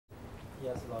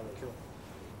Yeah, it's a long cool.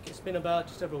 It's been about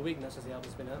just over a week now since the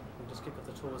album's been out. We just kicked off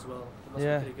the tour as well. It must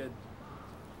be pretty good.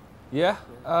 Yeah.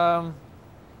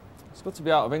 It's good to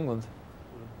be out of England,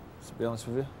 to be honest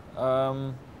with you.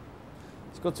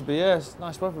 It's good to be here. It's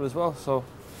nice weather as well, so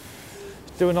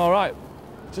it's doing all right.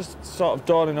 Just sort of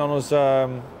dawning on us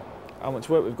how much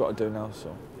work we've got to do now.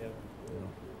 So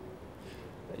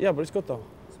yeah, but it's good though.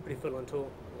 It's a pretty full-on tour.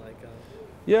 Like.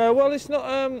 Yeah, well, it's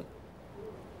not.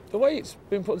 The way it's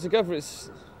been put together,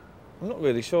 I'm not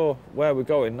really sure where we're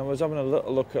going. I was having a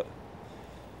little look at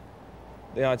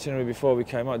the itinerary before we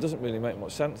came out. It doesn't really make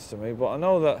much sense to me, but I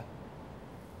know that,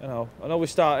 I know we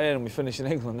start here and we finish in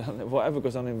England, and whatever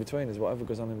goes on in between is whatever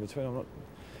goes on in between. I'm not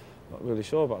really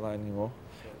sure about that anymore.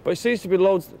 But it seems to be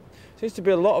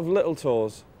a lot of little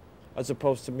tours, as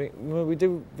opposed to me. We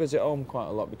do visit home quite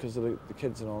a lot because of the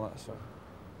kids and all that. So.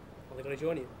 Are they going to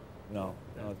join you? No,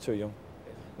 too young.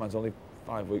 Mine's only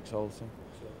 5 weeks old. So.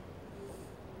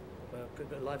 Well,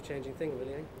 a life-changing thing,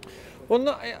 really, eh? Well,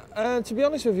 no, to be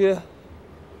honest with you,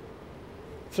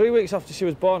 3 weeks after she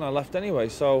was born, I left anyway.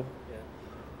 So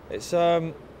it's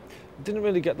didn't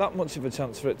really get that much of a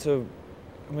chance for it to.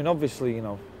 I mean, obviously,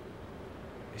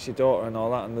 it's your daughter and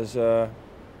all that, and there's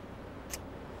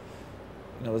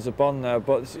there's a bond there,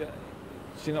 but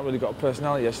she's not really got a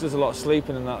personality yet. She does a lot of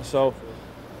sleeping and that, so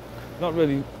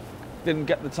didn't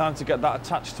get the time to get that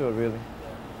attached to her really.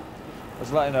 I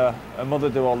was letting her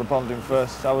mother do all the bonding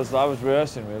first. I was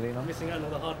rehearsing really, Missing out on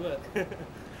all the hard work.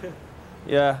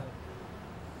 Yeah,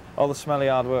 all the smelly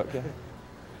hard work. Yeah.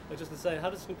 I was just to say, how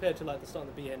does it compare to like the start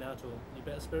of the Be Here Now tour? Are you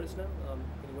better spirits now? Can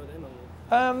you work in or?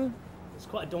 It's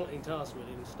quite a daunting task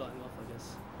really, starting off, I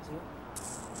guess, isn't it?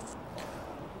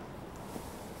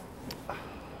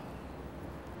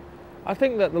 I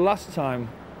think that the last time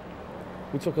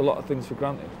we took a lot of things for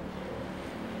granted.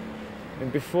 I mean,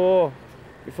 before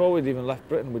we'd even left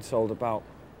Britain, we'd sold about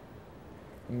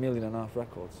 1.5 million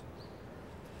records.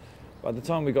 By the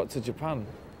time we got to Japan,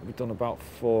 we'd done about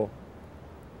 4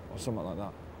 or something like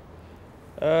that.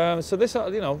 So this,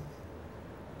 we're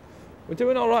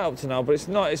doing all right up to now, but it's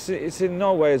not. It's in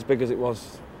no way as big as it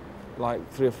was like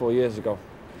 3 or 4 years ago.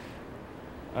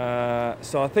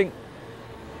 So I think,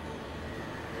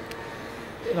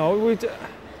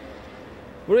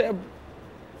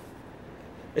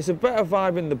 it's a better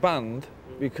vibe in the band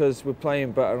because we're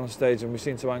playing better on stage and we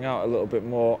seem to hang out a little bit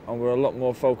more and we're a lot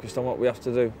more focused on what we have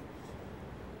to do.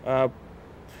 But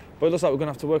it looks like we're going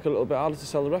to have to work a little bit harder to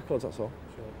sell the records, that's all.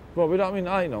 Sure. But I don't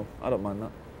mind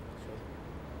that.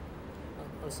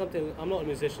 Sure. Something, I'm not a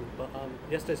musician, but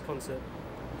yesterday's concert,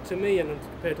 to me and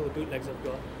compared to all the bootlegs I've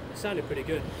got, it sounded pretty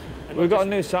good. And we've got a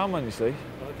new sound man, you see.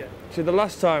 Okay. See, the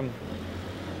last time,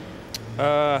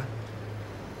 our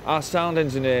sound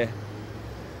engineer,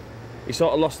 he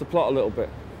sort of lost the plot a little bit.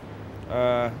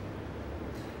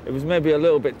 It was maybe a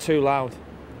little bit too loud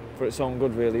for its own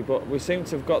good, really, but we seem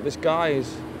to have got this guy,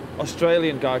 this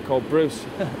Australian guy called Bruce,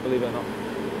 believe it or not.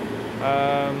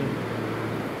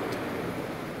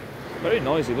 Very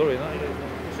noisy lorry, that. It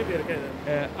should be okay then.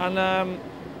 Yeah, and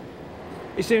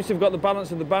he seems to have got the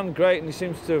balance of the band great, and he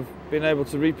seems to have been able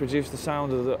to reproduce the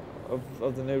sound of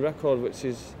the new record, which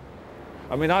is,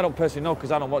 I mean, I don't personally know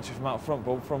because I don't watch it from out front,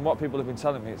 but from what people have been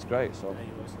telling me, it's great. So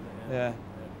yeah.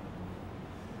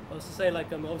 I was to say,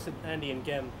 like, obviously Andy and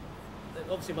Gem, it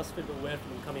obviously must have been a bit weird for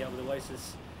them coming out with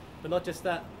Oasis, but not just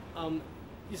that. To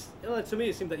me,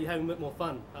 it seemed that you're having a bit more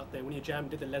fun out there when you jammed,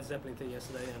 did the Led Zeppelin thing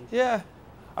yesterday. And yeah,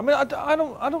 I mean, I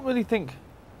don't really think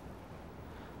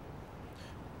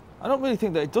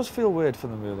that it does feel weird for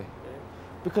them, really,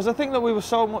 because I think that we were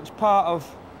so much part of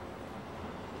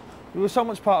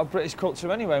British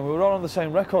culture anyway, and we were all on the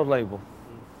same record label.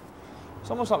 It's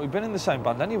almost like we've been in the same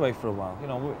band anyway for a while.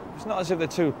 It's not as if they're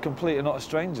two complete and utter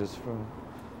strangers from.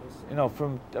 I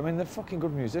mean, they're fucking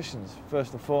good musicians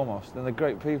first and foremost, and they're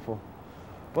great people.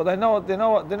 But they know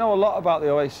a lot about the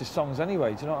Oasis songs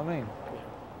anyway. Do you know what I mean?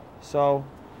 So,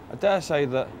 I dare say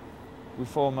that we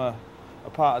form a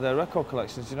part of their record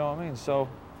collections. Do you know what I mean? So,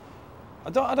 I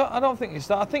don't think it's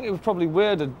that. I think it was probably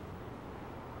weirder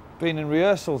being in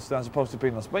rehearsals as opposed to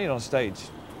being on. When you're on stage,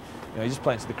 you're just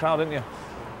playing to the crowd, aren't you?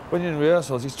 When you're in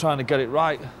rehearsals, he's trying to get it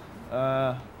right.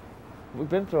 We've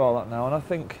been through all that now, and I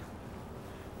think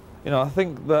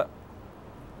that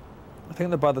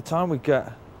by the time we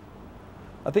get,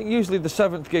 I think usually the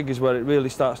 7th gig is where it really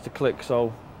starts to click.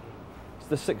 So it's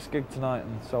the 6th gig tonight,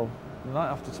 and so the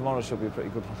night after tomorrow should be a pretty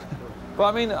good one. But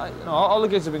I mean, all the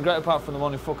gigs have been great apart from the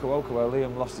one in Fukuoka where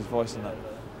Liam lost his voice and that,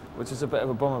 which is a bit of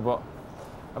a bummer. But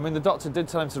I mean, the doctor did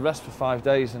tell him to rest for 5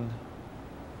 days, and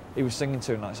he was singing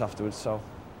 2 nights afterwards, so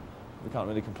we can't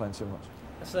really complain too much.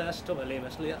 That's talk about Liam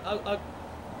actually.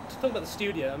 talk about the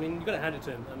studio. I mean, you've got to hand it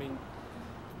to him. I mean,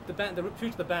 the future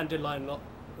of the band did line a lot.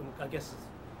 I guess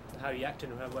how he acted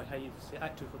and how he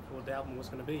acted for what the album was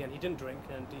going to be, and he didn't drink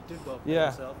and he did well for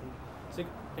himself. And so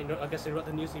I guess he wrote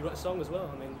a song as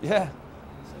well. I mean, yeah.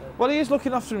 So. Well, he is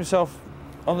looking after himself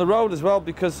on the road as well,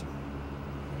 because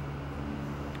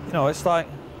you know it's like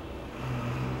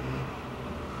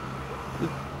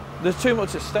there's too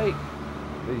much at stake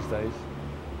these days.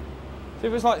 So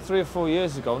if it was like 3 or 4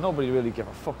 years ago, nobody really gave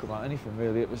a fuck about anything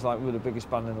really. It was like we're the biggest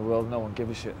band in the world, no one gave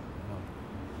a shit. You know?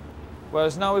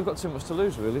 Whereas now we've got too much to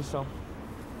lose really, so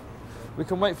we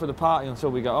can wait for the party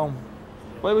until we get home.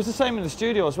 Well, it was the same in the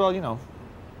studio as well, you know.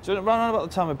 So around about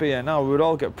the time of being here now, we would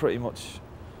all get pretty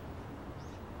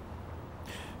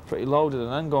loaded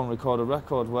and then go and record a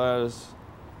record, whereas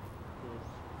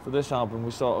for this album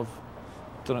we sort of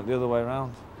done it the other way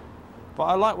around. But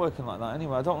I like working like that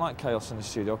anyway. I don't like chaos in the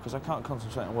studio because I can't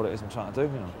concentrate on what it is I'm trying to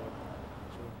do, you know.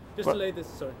 Just to lay this,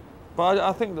 sorry. But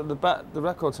I think that the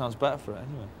record sounds better for it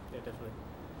anyway. Yeah, definitely.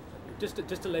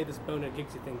 Just to lay this Boner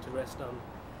Giggsy thing to rest,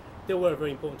 they were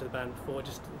very important to the band before,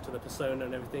 just to the persona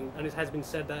and everything. And it has been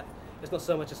said that it's not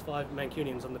so much as 5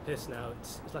 Mancunians on the piss now.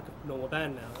 It's like a normal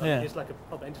band now. Yeah. It's like a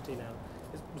proper entity now.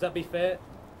 Would that be fair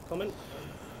comment?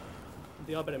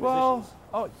 They are better well,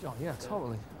 musicians. Oh yeah,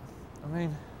 totally. I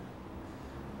mean,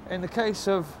 in the case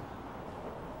of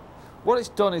what it's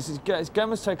done is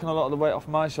Gemma's taken a lot of the weight off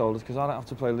my shoulders because I don't have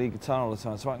to play lead guitar all the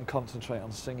time, so I can concentrate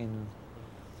on singing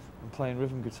and playing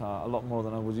rhythm guitar a lot more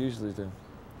than I would usually do.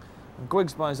 And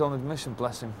Gwiggs, by his own admission,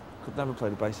 bless him, could never play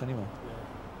the bass anyway.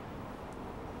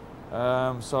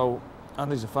 Yeah. So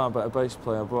Andy's a far better bass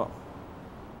player, but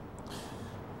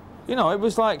you know, it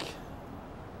was like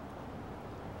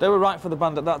they were right for the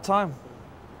band at that time.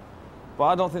 But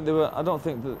I don't think they were. I don't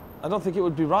think it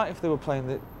would be right if they were playing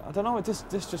the. I don't know. This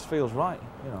just feels right,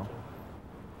 you know.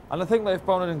 And I think that if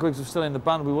Boner and Gwiggs were still in the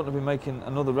band, we wouldn't have been making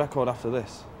another record after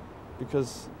this,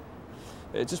 because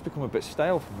it just become a bit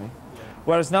stale for me. Yeah.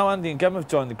 Whereas now Andy and Gem have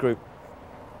joined the group,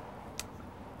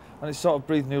 and it's sort of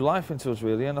breathed new life into us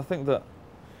really. And I think that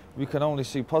we can only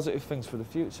see positive things for the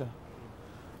future.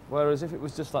 Whereas if it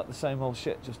was just like the same old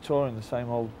shit, just touring the same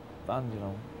old band, you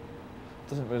know, it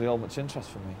doesn't really hold much interest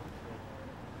for me.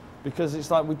 Because it's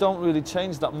like we don't really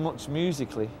change that much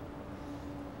musically.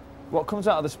 What comes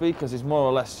out of the speakers is more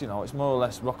or less, you know, it's more or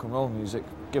less rock and roll music,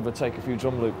 give or take a few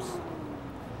drum loops.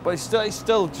 But it's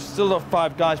still got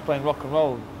 5 guys playing rock and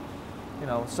roll, you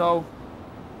know. So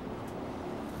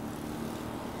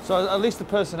at least the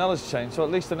personnel has changed. So at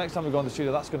least the next time we go in the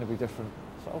studio, that's going to be different.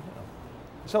 So you know,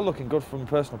 it's all looking good from a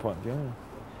personal point of view.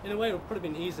 In a way, it would probably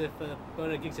been easier if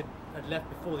Boner Giggs had left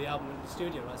before the album in the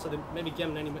studio, right? So then maybe Gem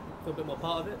and Andy feel a bit more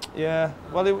part of it. Yeah,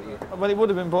 well, it would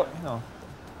have been, but you know,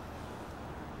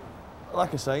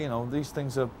 like I say, you know, these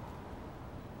things are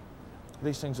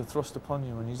thrust upon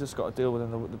you, and you just got to deal with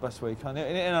them the best way you can.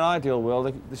 In an ideal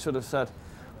world, they should have said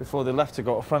before they left to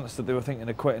go to France that they were thinking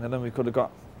of quitting, and then we could have got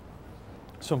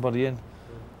somebody in.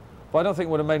 But I don't think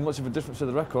it would have made much of a difference to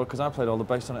the record because I played all the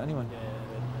bass on it anyway,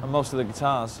 and most of the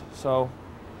guitars. So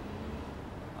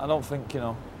I don't think, you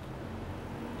know.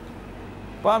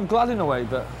 But I'm glad in a way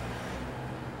that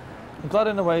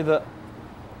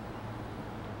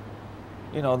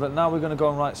you know, that now we're going to go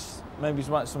and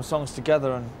write some songs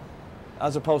together, and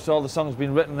as opposed to all the songs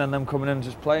being written and them coming in and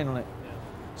just playing on it. Yeah.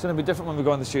 It's going to be different when we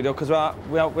go in the studio because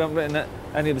we haven't written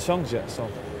any of the songs yet. So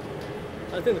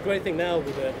I think the great thing now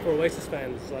with for Oasis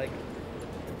fans, like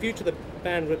the future of the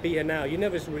band would be here now. You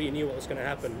never really knew what was going to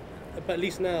happen, but at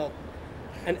least now.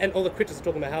 And all the critics are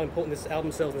talking about how important this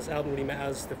album sells, and this album really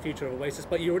matters the future of Oasis.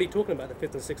 But you're already talking about the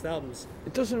 5th and 6th albums.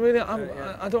 It doesn't really.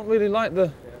 I don't really like the.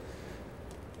 Yeah.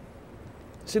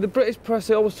 See, the British press,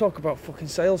 they always talk about fucking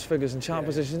sales figures and chart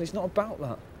positions. It's not about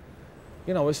that.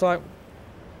 You know, it's like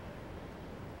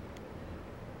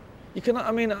you can.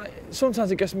 I mean,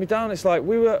 sometimes it gets me down. It's like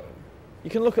you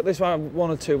can look at this one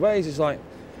or two ways. It's like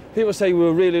people say we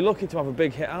were really lucky to have a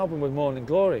big hit album with Morning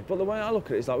Glory, but the way I look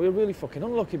at it is like we were really fucking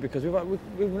unlucky because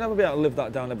we've never been able to live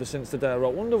that down ever since the day I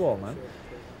wrote Wonderwall, man.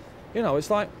 You know, it's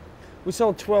like we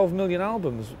sold 12 million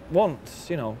albums once,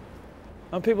 you know,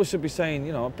 and people should be saying,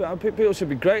 you know, people should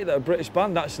be great that a British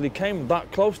band actually came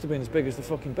that close to being as big as the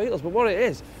fucking Beatles, but what it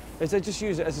is they just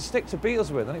use it as a stick to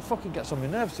Beatles with, and it fucking gets on my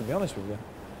nerves, to be honest with you.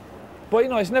 But, you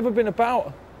know, it's never been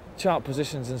about chart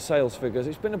positions and sales figures.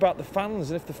 It's been about the fans,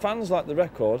 and if the fans like the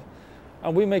record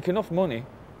and we make enough money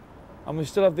and we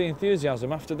still have the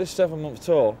enthusiasm after this 7-month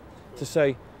tour to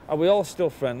say, are we all still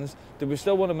friends? Do we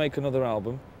still want to make another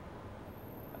album?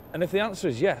 And if the answer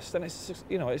is yes, then it's,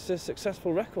 you know, it's a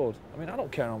successful record. I mean, I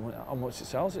don't care how much it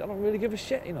sells. I don't really give a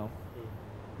shit, you know.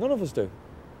 None of us do.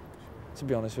 to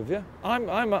be honest with you.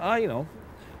 You know,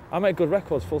 I make good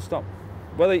records, full stop.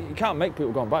 Whether you can't make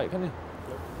people go and buy it, can you?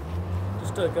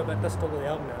 Just to go back, let's talk about the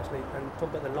album now, actually, and talk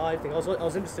about the live thing. I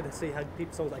was interested to see how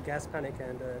songs like Gas Panic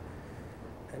and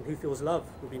Who Feels Love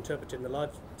would be interpreted in the live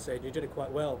stage. You did it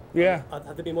quite well. Yeah.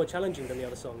 Have they been more challenging than the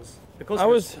other songs? Because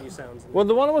of new sounds. Well,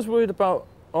 the one I was worried about,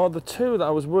 or the two that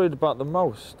I was worried about the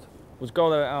most, was Go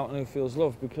Let It Out and Who Feels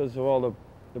Love, because of all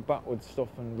the backwards stuff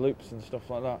and loops and stuff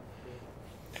like that.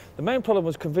 Yeah. The main problem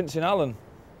was convincing Alan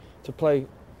to play, you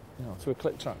know, to a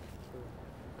click track,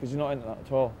 because you're not into that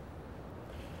at all.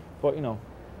 But you know,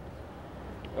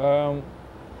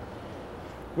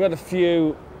 we had a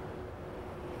few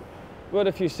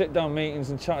sit-down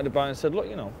meetings and chatted about it and said, look,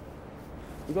 you know,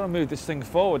 we've got to move this thing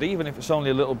forward, even if it's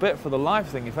only a little bit, for the live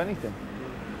thing, if anything.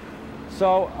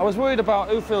 So I was worried about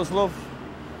Who Feels Love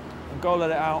and Go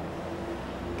Let It Out.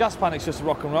 Gas Panic's just a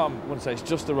rock and roll. I wouldn't say it's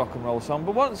just a rock and roll song,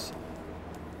 but once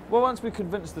we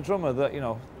convinced the drummer that, you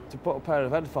know, to put a pair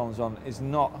of headphones on is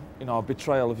not, you know, a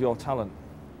betrayal of your talent,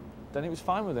 then he was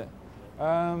fine with it.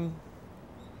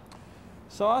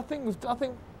 So I think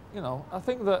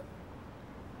that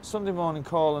Sunday Morning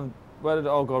Call and Where Did It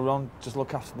All Go Wrong just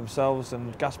look after themselves,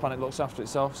 and Gas Panic looks after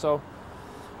itself. So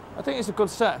I think it's a good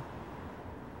set,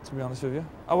 to be honest with you.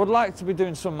 I would like to be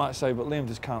doing Some Might Say, but Liam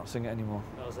just can't sing it anymore.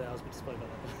 I was disappointed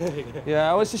about that.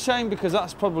 Yeah, well, it's a shame, because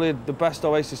that's probably the best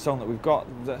Oasis song that we've got,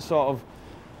 that sort of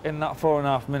in that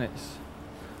 4.5 minutes.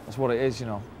 That's what it is, you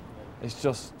know. It's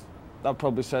just, that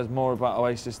probably says more about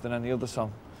Oasis than any other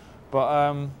song.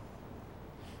 But,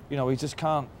 you know, he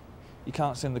can't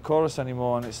sing the chorus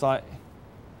anymore, and it's like,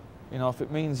 you know, if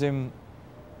it means him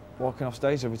walking off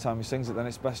stage every time he sings it, then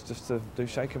it's best just to do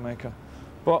Shaker Maker.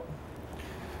 But,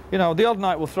 you know, the odd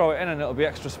night we'll throw it in and it'll be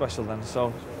extra special then,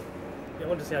 so. Yeah, I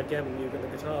wanted to see how Gem and you got the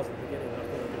guitars at the beginning. I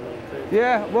thought it'd be really cool.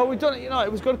 Yeah, well, we've done it, you know,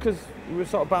 it was good because we were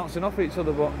sort of bouncing off each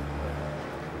other, but,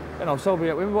 you know, so be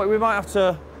it. We might have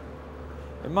to,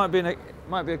 it might be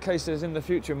a case that in the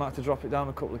future we might have to drop it down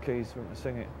a couple of keys for him to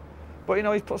sing it. But, you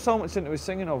know, he's put so much into his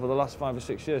singing over the last 5 or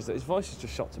 6 years that his voice is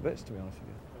just shot to bits, to be honest with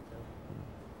you.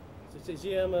 Okay.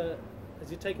 So is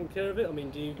he taking care of it? I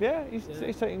mean, do you... Yeah, he's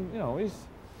taking, you know,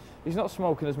 he's not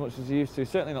smoking as much as he used to,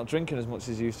 certainly not drinking as much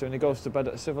as he used to, and he goes to bed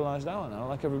at a civilised hour now,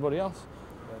 like everybody else.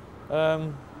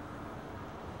 Okay.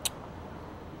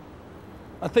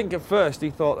 I think at first he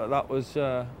thought that was,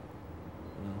 that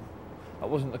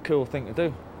wasn't a cool thing to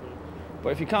do. But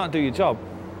if you can't do your job,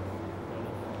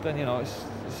 then, you know, it's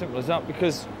as simple as that,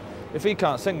 because if he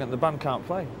can't sing, then the band can't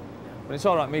play. And it's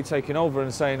all right me taking over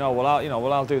and saying, oh, well,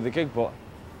 I'll do the gig, but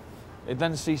it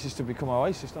then ceases to become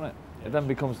Oasis, doesn't it? It then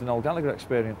becomes the Noel Gallagher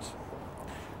experience,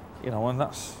 you know, and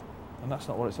that's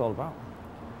not what it's all about.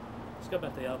 Let's go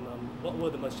back to the album. What were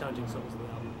the most challenging songs in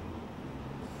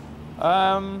the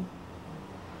album?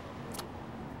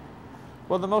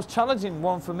 Well, the most challenging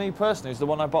one for me personally is the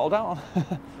one I bottled out on,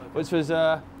 which was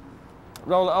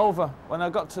Roll It Over. When I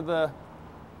got to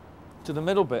the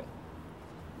middle bit,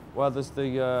 where there's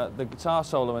the guitar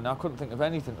solo in, I couldn't think of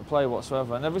anything to play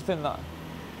whatsoever, and everything that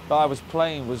I was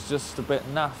playing was just a bit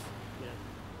naff. Yeah.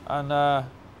 And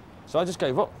so I just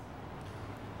gave up.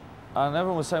 And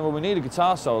everyone was saying, well, we need a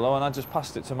guitar solo, and I just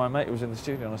passed it to my mate who was in the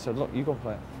studio, and I said, look, you go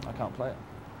play it. I can't play it.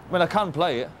 I mean, I can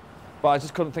play it, but I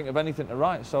just couldn't think of anything to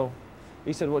write. So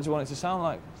he said, what do you want it to sound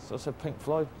like? So I said, Pink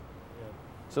Floyd. Yeah.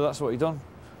 So that's what he done.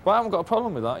 But I haven't got a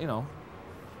problem with that, you know.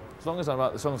 As long as I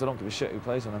write the songs, I don't give a shit who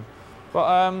plays on them.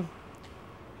 But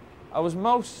I was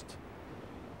most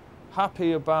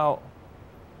happy about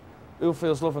Who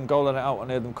Feels Love and Go Let It Out when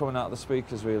I heard them coming out of the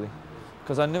speakers, really.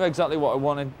 Because I knew exactly what I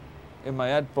wanted in my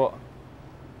head, but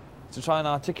to try and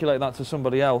articulate that to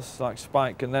somebody else, like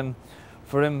Spike, and then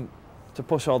for him to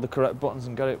push all the correct buttons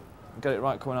and get it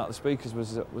right coming out of the speakers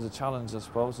was a challenge, I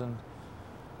suppose. And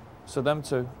so them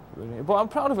two, really. But I'm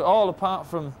proud of it all, apart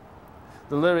from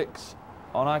the lyrics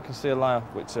on I Can See a Liar,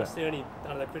 which... That's the only, I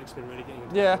don't know, critics been really getting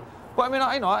into. Yeah, but I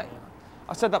mean,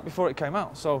 I said that before it came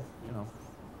out, so, you know,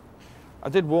 I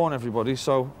did warn everybody,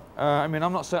 so, I mean,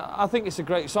 I'm not saying, I think it's a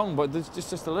great song, but it's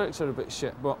just the lyrics are a bit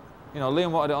shit, but, you know,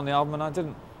 Liam wanted it on the album and I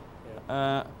didn't.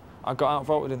 Yeah. I got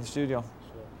outvoted in the studio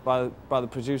by the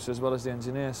producer as well as the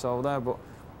engineer, so there, but,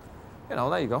 you know,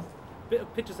 there you go. Bit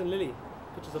of Pictures of Lily in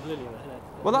that, isn't it?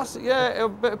 Well, that's, yeah, a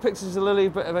bit of Pictures of Lily, a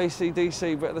bit of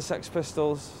AC/DC, a bit of the Sex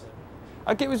Pistols. Yeah.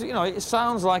 I think it was, you know, it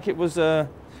sounds like it was, it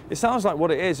sounds like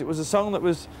what it is. It was a song that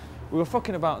was, we were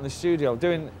fucking about in the studio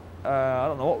doing, I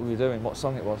don't know what we were doing, what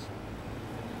song it was.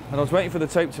 And I was waiting for the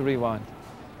tape to rewind.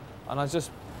 And I just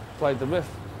played the riff.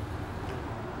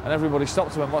 And everybody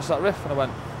stopped and went, what's that riff? And I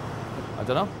went, I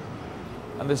don't know.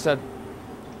 And they said,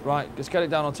 right, let's get it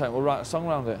down on tape, we'll write a song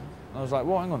around it. And I was like,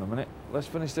 well, hang on a minute. let's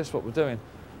finish this, what we're doing.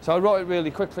 So I wrote it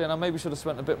really quickly, and I maybe should have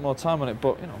spent a bit more time on it,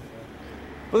 but, you know.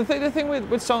 But the thing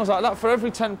with songs like that, for every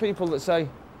 10 people that say,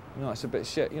 you know, it's a bit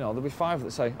shit, you know, there'll be 5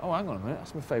 that say, oh, hang on a minute,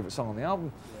 that's my favourite song on the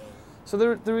album. Yeah. So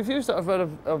the reviews that I've read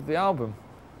of the album,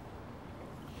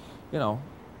 you know,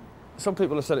 some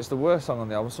people have said it's the worst song on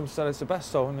the album, some said it's the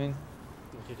best, so, I mean...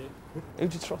 What do you do? Who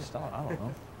do you trust? I don't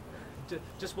know.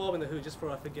 Just while we're in the Who, just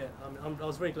before I forget, I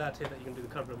was very glad to hear that you can do the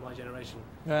cover of My Generation.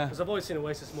 Yeah. Because I've always seen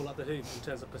Oasis more like the Who in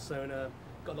terms of persona,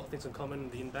 got a lot of things in common,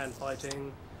 the in-band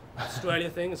fighting, Australia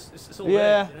thing, it's all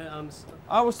there. You know?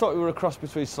 I always thought we were a cross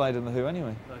between Slade and the Who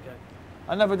anyway. Okay.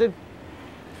 I never did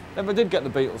get the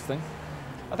Beatles thing.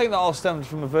 I think that all stemmed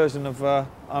from a version of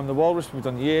I'm the Walrus we've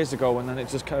done years ago, and then it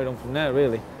just carried on from there,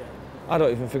 really. Yeah. I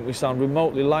don't even think we sound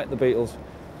remotely like the Beatles.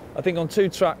 I think on 2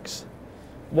 tracks,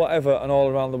 Whatever and All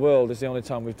Around the World is the only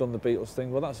time we've done the Beatles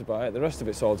thing. Well, that's about it. The rest of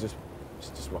it's all just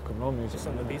rock and roll music. Just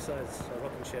on the B-sides,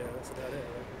 rock and share, that's about it,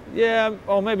 right? Yeah,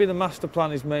 or maybe the master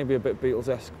plan is maybe a bit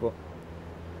Beatles-esque, but...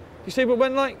 You see, but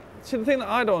when, like... See, the thing that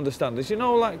I don't understand is, you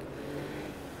know, like...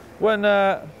 When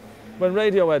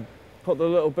Radiohead put the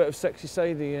little bit of Sexy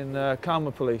Sadie in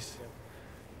Karma Police,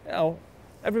 you know,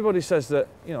 everybody says that,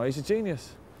 you know, he's a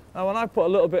genius. Now, when I put a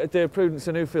little bit of Dear Prudence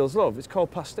in Who Feels Love, it's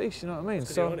called pastiche, you know what I mean?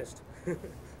 So you're honest.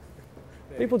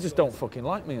 People just don't fucking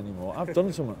like me anymore. I've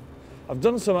done something.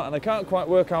 And I can't quite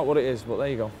work out what it is, but there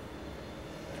you go.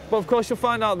 But of course you'll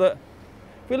find out that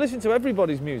if you listen to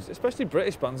everybody's music, especially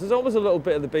British bands, there's always a little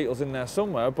bit of the Beatles in there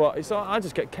somewhere, but I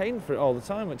just get caned for it all the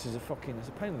time, which is it's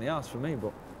a pain in the ass for me,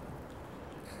 but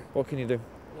what can you do?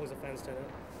 As long as the fans turn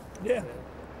out. Yeah.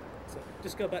 So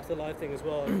just go back to the live thing as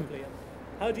well. Quickly.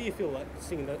 How do you feel like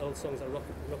singing the old songs like Rock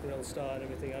and Roll Star and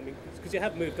everything? I mean, because you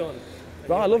have moved on.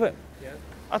 Right, I love it. Yeah.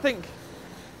 I think,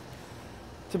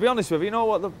 to be honest with you, you know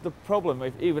what the problem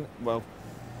with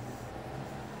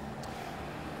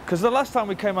because the last time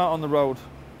we came out on the road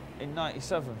in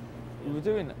 '97, we were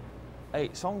doing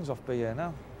 8 songs off Be Here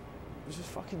Now. It's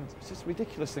just a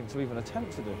ridiculous thing to even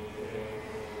attempt to do.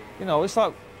 You know, it's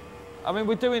like, I mean,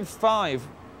 we're doing 5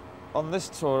 on this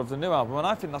tour of the new album, and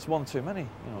I think that's 1 too many,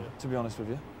 you know, to be honest with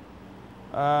you.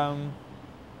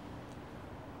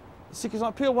 See, because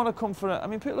like, people want to come for it. I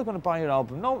mean, people are going to buy your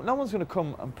album. No one's going to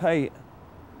come and pay.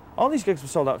 All these gigs were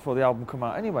sold out before the album come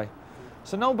out anyway.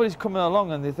 So nobody's coming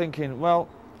along and they're thinking, well,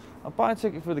 I'll buy a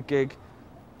ticket for the gig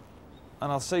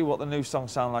and I'll see what the new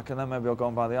songs sound like, and then maybe I'll go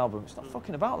and buy the album. It's not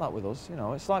fucking about that with us, you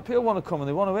know. It's like people want to come and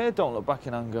they want to hear Don't Look Back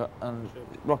in Anger and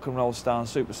Rock and Roll Star and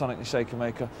Supersonic and Shaker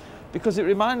Maker, because it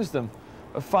reminds them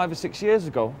of 5 or 6 years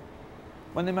ago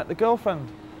when they met the girlfriend,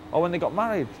 or when they got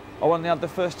married, or when they had their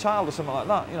first child or something like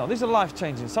that. You know, these are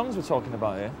life-changing songs we're talking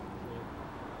about here.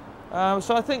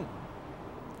 So I think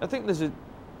there's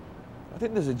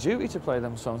a duty to play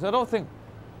them songs. I don't think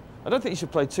you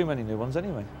should play too many new ones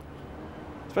anyway,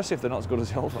 especially if they're not as good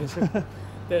as the old ones.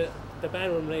 the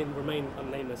band remain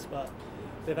unnameless, but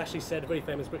they've actually said, a very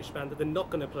famous British band, that they're not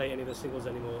going to play any of the singles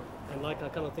anymore. And like, I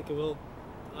kind of thinking, well,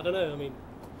 I don't know. I mean,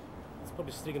 it's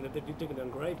probably just digging their own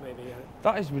grave, maybe. Yeah.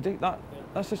 That is ridiculous.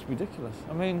 That's just ridiculous.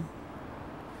 I mean,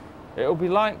 it'll be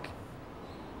like.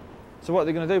 So what are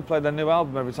they going to do? Play their new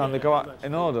album every time they go out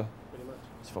in order? Pretty much.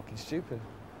 It's fucking stupid.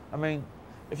 I mean,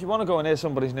 if you want to go and hear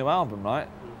somebody's new album, right?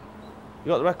 You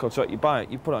got the record, so you buy it,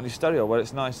 you put it on your stereo where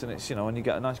it's nice and it's, you know, and you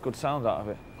get a nice good sound out of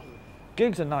it.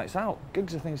 Gigs are nights out.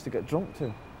 Gigs are things to get drunk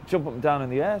to, jump up and down in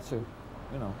the air to,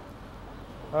 you know.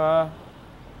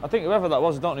 I think whoever that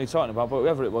was, I don't know who you're talking about, but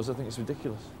whoever it was, I think it's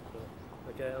ridiculous.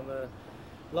 Okay,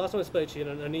 last time I spoke to you,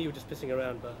 and I knew you were just pissing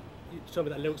around, but you told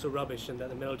me that lyrics were rubbish and that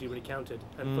the melody really counted.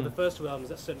 And for the first 2 albums,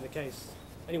 that's certainly the case.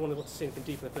 Anyone who wants to see anything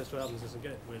deep in the first 2 albums doesn't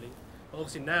get it, really. But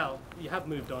obviously now, you have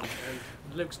moved on, and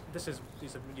lyrics, these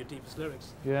are your deepest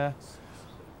lyrics. Yeah.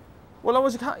 Well, I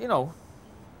was, you know,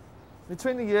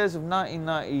 between the years of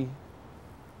 1990,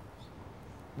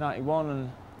 91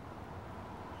 and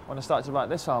when I started to write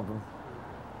this album,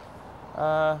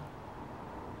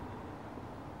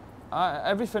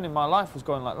 everything in my life was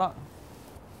going like that.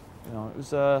 You know, it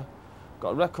was got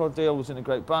a record deal, was in a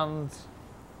great band.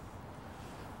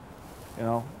 You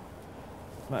know,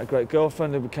 met a great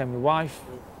girlfriend who became my wife.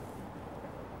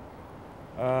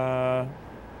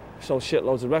 Sold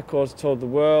shitloads of records, toured the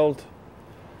world,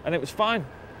 and it was fine.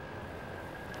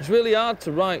 It's really hard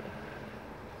to write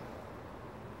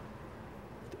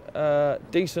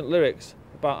decent lyrics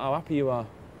about how happy you are.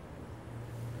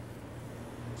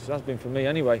 So that's been for me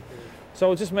anyway. So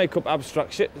I'll just make up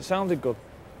abstract shit that sounded good.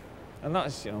 And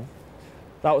that's, you know,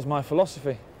 that was my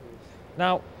philosophy.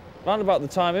 Now, round about the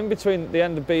time, in between the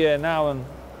end of Be Here Now and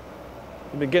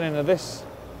the beginning of this,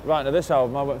 writing of this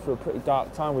album, I went through a pretty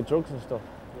dark time with drugs and stuff.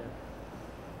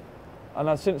 And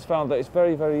I've since found that it's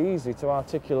very, very easy to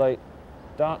articulate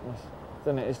darkness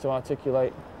than it is to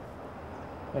articulate,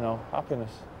 you know,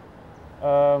 happiness.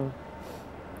 But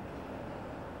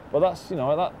that's, you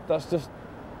know, that's just,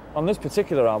 on this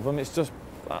particular album, it's just,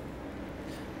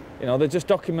 you know, they're just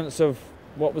documents of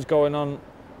what was going on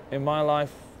in my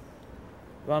life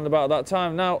around about that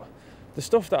time. Now, the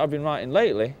stuff that I've been writing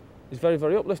lately is very,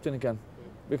 very uplifting again,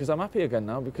 because I'm happy again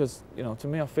now, because, you know, to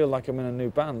me, I feel like I'm in a new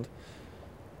band,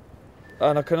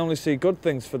 and I can only see good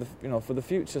things for the, you know, for the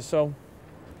future. So,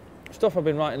 stuff I've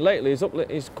been writing lately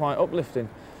is quite uplifting,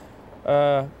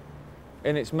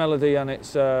 in its melody and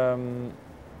its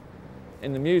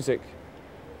in the music.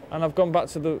 And I've gone back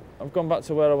to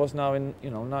where I was now in, you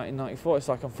know, 1994. It's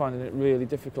like I'm finding it really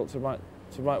difficult to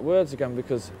write words again,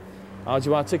 because how do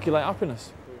you articulate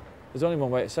happiness? There's only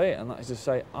one way to say it, and that is to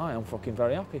say, I am fucking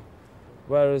very happy.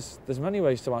 Whereas there's many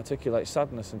ways to articulate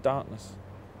sadness and darkness.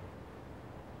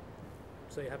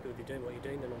 So you're happy with you doing what you're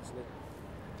doing then, obviously?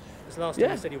 Because last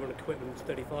time you said you were going to quit when you were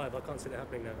 35. I can't see that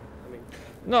happening now. I mean,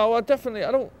 no, I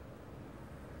don't.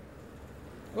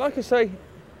 Like I say,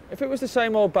 if it was the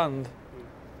same old band,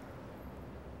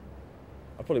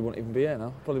 I probably wouldn't even be here now.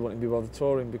 I probably wouldn't even be bothered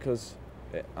touring, because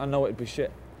I know it'd be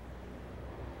shit.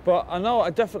 But I know I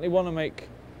definitely want to make.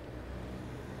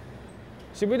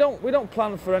 See, we don't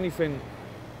plan for anything,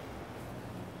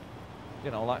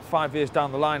 you know, like 5 years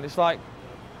down the line. It's like,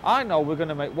 I know we're going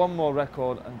to make one more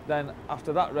record, and then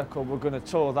after that record, we're going to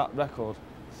tour that record.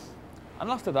 And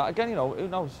after that, again, you know, who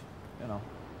knows? You know,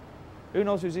 who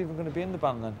knows who's even going to be in the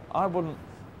band then?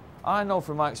 I know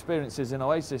from my experiences in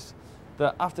Oasis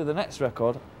that after the next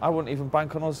record, I wouldn't even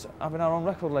bank on us having our own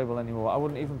record label anymore. I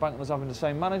wouldn't even bank on us having the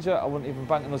same manager. I wouldn't even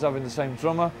bank on us having the same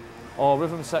drummer or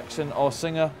rhythm section or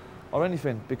singer or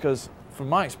anything, because from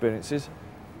my experiences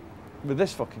with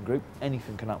this fucking group,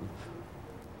 anything can happen.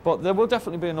 But there will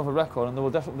definitely be another record, and there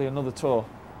will definitely be another tour.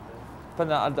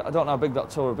 Depending on, I don't know how big that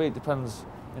tour will be. It depends,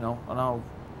 you know, on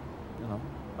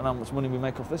how much money we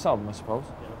make off this album, I suppose.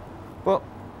 yeah. But,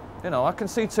 you know, I can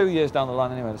see 2 years down the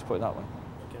line anyway, let's put it that way.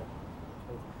 Okay.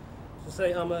 Cool. So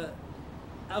say, out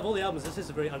of all the albums, this is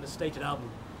a very understated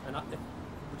album. And would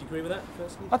you agree with that,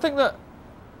 firstly? I think that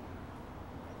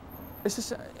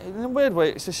it's in a weird way,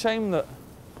 it's a shame that.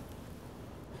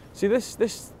 See, it's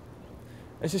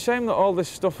a shame that all this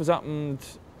stuff has happened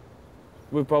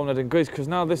with Bonehead and Grease, because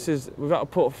now we've got to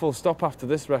put a full stop after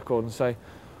this record and say,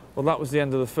 well, that was the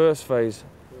end of the first phase.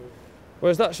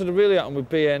 Whereas that should have really happened with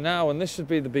Be Here Now, and this should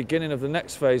be the beginning of the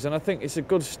next phase. And I think it's a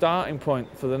good starting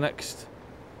point for the next,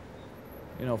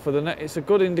 you know, it's a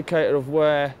good indicator of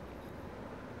where.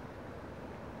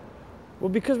 Well,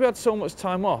 because we had so much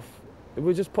time off,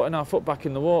 we're just putting our foot back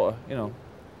in the water, you know.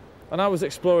 And I was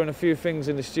exploring a few things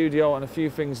in the studio, and a few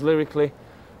things lyrically,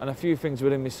 and a few things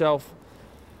within myself,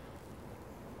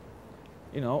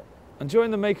 you know. And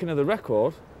during the making of the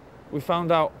record, we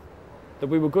found out that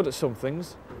we were good at some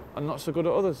things and not so good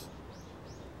at others.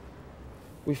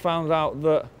 We found out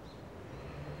that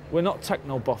we're not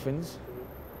techno boffins.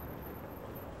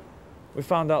 We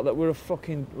found out that we're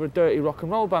a dirty rock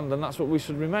and roll band, and that's what we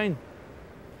should remain.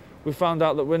 We found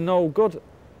out that we're no good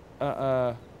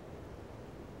at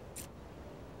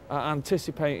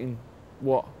anticipating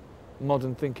what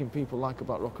modern thinking people like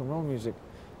about rock and roll music.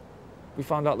 We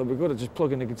found out that we're good at just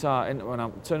plugging the guitar into an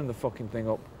amp, turning the fucking thing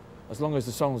up. As long as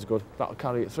the song's good, that'll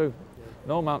carry it through. Yeah.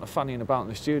 No amount of fannying about in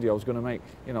the studio is going to make,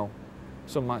 you know,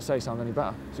 some might say sound any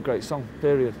better. It's a great song,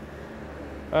 period.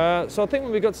 So I think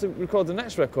when we got to record the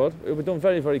next record, it'll be done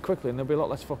very, very quickly, and there'll be a lot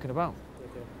less fucking about.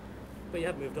 Okay. But you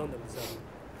have moved on then, so.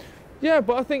 Yeah,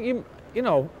 but I think you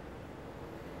know,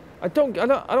 I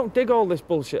don't dig all this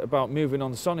bullshit about moving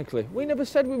on sonically. We never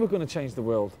said we were going to change the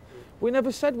world. We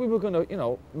never said we were going to, you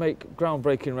know, make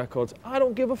groundbreaking records. I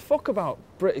don't give a fuck about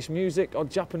British music or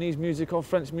Japanese music or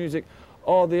French music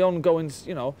or the ongoing,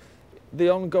 you know, the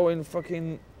ongoing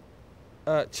fucking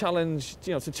challenge,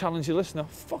 you know, to challenge your listener.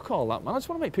 Fuck all that, man. I just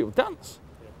want to make people dance.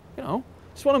 You know,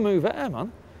 just want to move air,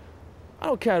 man. I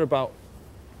don't care about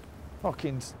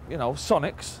fucking, you know,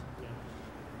 Sonics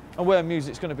and where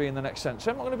music's going to be in the next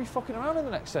century. I'm not going to be fucking around in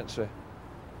the next century.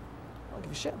 I don't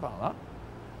give a shit about that.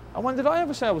 And when did I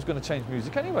ever say I was going to change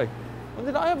music anyway? When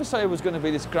did I ever say I was going to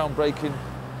be this groundbreaking,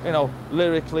 you know,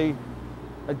 lyrically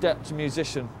adept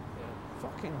musician? Yeah.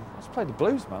 Fucking, let's play the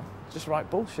blues, man. Just write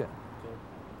bullshit. Cool.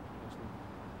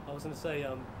 I was going to say,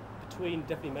 between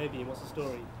Definitely Maybe and What's the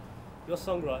Story, your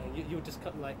songwriting, you were just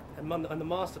cutting like, and the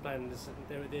master plan,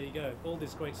 there you go. All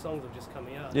these great songs are just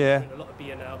coming out. Yeah. A lot of Be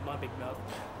Here Now, My Big Mouth,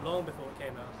 long before it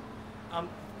came out.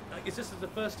 Is this the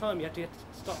first time you had to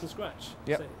start from scratch?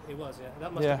 Yeah. So it was, yeah.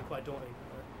 That must have been quite daunting.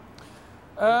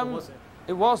 Or was it?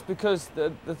 It was because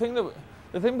the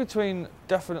thing between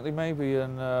Definitely Maybe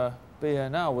and Be Here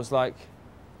Now was like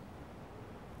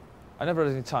I never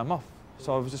had any time off,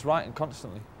 so I was just writing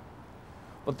constantly.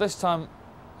 But this time,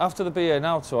 after the Be Here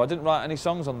Now tour, I didn't write any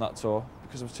songs on that tour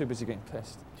because I was too busy getting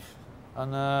pissed.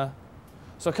 And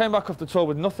so I came back off the tour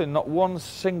with nothing, not one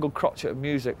single crotchet of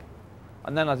music,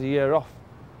 and then had a year off.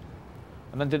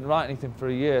 And then didn't write anything for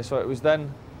a year, so it was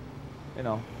then, you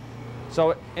know.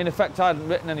 So in effect, I hadn't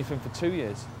written anything for 2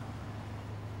 years.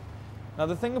 Now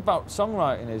the thing about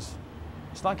songwriting is,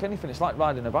 it's like anything, it's like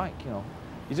riding a bike, you know.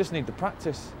 You just need the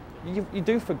practice. You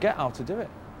do forget how to do it,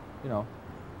 you know.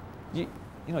 You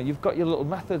know, you've got your little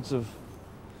methods of,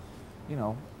 you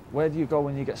know, where do you go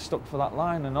when you get stuck for that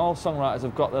line? And all songwriters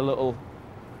have got their little,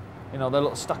 you know, their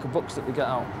little stack of books that they get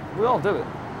out. We all do it.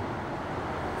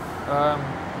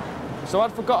 So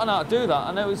I'd forgotten how to do that,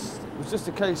 and it was just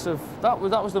a case of that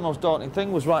was the most daunting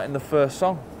thing, was writing the first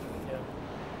song. Yeah.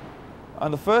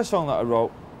 And the first song that I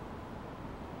wrote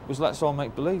was Let's All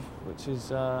Make Believe, which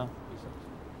is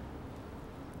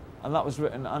and that was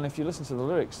written, and if you listen to the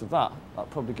lyrics of that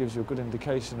probably gives you a good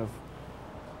indication of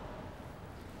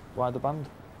why the band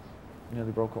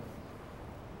nearly broke up.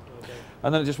 Okay.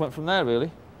 And then it just went from there,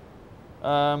 really.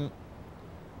 But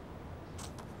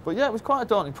yeah, it was quite a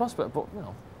daunting prospect, but you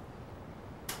know,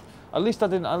 at least I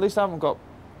haven't got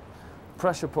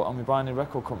pressure put on me by any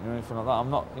record company or anything like that.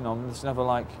 I'm not, you know, it's never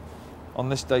like, on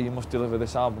this day you must deliver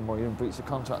this album or you're in breach of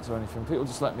contract or anything. People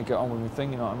just let me get on with my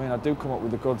thing, you know what I mean? I do come up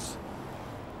with the goods.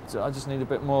 So I just need a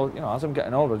bit more, you know, as I'm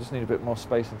getting older, I just need a bit more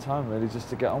space and time really just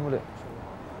to get on with it.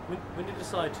 Sure. When did you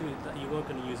decide that you weren't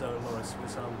going to use Owen Morris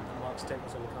with that Mark's Tent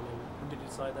was going to come in? When did you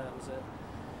decide that? Was it?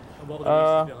 And what were the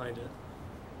reasons behind it?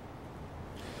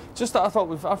 Just that I felt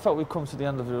we'd come to the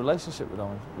end of the relationship with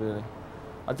Owen, really.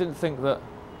 I didn't think that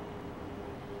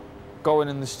going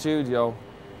in the studio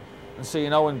and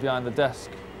seeing Owen behind the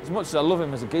desk, as much as I love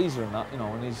him as a geezer and that, you know,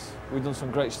 and we've done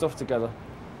some great stuff together,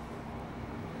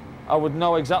 I would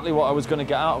know exactly what I was going to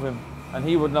get out of him, and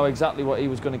he would know exactly what he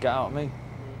was going to get out of me.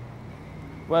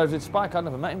 Whereas with Spike, I'd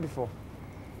never met him before.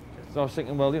 So I was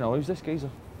thinking, well, you know, who's this geezer?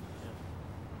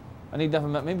 And he'd never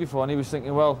met me before, and he was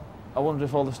thinking, well, I wonder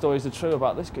if all the stories are true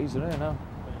about this geezer here now.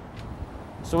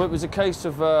 So it was a case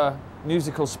of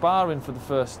musical sparring for the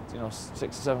first, you know, 6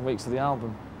 or 7 weeks of the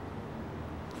album.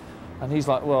 And he's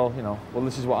like, well, you know, well,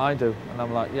 this is what I do. And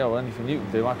I'm like, yeah, well, anything you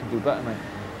can do, I can do better, mate.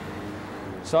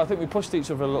 So I think we pushed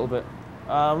each other a little bit.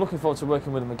 I'm looking forward to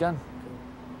working with him again.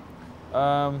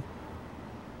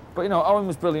 But, you know, Owen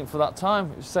was brilliant for that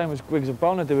time. It was the same as Griggs and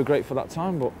Boner, they were great for that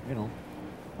time, but, you know,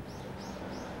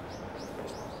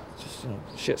 just, you know,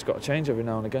 shit's got to change every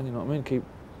now and again, you know what I mean? Keep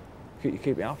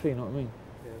it happy, you know what I mean?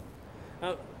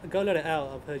 Yeah. Go Let It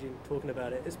Out, I've heard you talking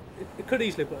about it. It could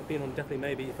easily have been on Definitely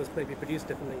Maybe if it was maybe produced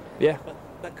differently. Yeah. But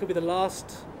that could be the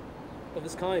last of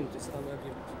its kind. Just, I don't know if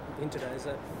you've hinted at, is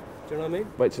that, do you know what I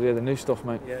mean? Wait till you hear the new stuff,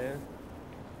 mate. Yeah.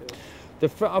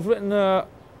 I've written,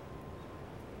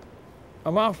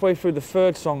 I'm halfway through the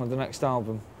third song of the next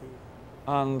album.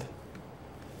 And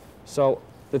so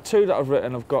the two that I've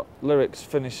written have got lyrics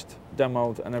finished,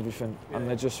 demoed and everything, and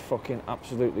they're just fucking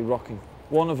absolutely rocking.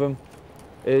 One of them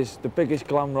is the biggest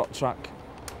glam rock track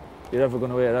you're ever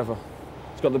going to hear ever.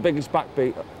 It's got the biggest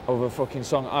backbeat of a fucking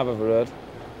song I've ever heard.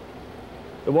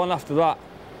 The one after that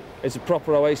is a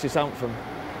proper Oasis anthem,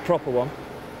 proper one.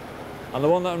 And the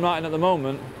one that I'm writing at the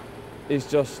moment is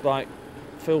just like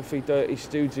filthy, dirty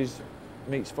Stooges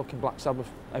meets fucking Black Sabbath,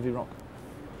 heavy rock.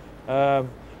 But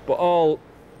all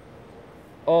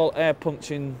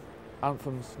air-punching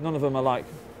anthems. None of them are like,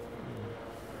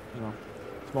 you know,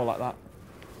 it's more like that.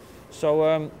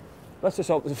 So let's just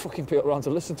hope there's fucking people around to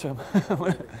listen to him.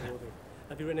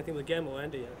 Have you written anything with Gem or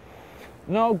Andy yet?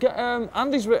 No,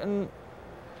 Andy's written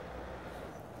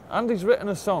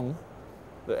a song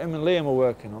that him and Liam are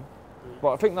working on,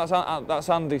 but I think that's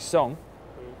Andy's song.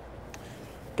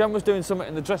 Gem was doing something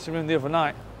in the dressing room the other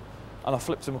night, and I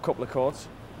flipped him a couple of chords.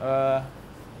 So,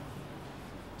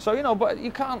 you know, but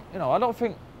you can't, you know, I don't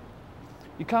think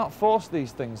you can't force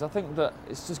these things. I think that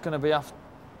it's just going to be after.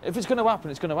 If it's going to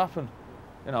happen, it's going to happen.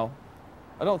 You know,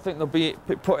 I don't think they'll be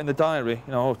put in the diary.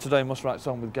 You know, oh, today must write a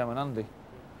song with Gem and Andy.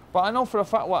 But I know for a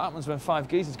fact what happens when five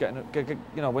geezers you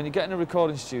know, when you get in a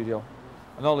recording studio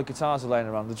and all the guitars are laying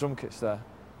around, the drum kit's there,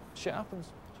 shit happens.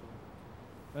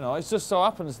 You know, it just so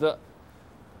happens that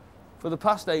for the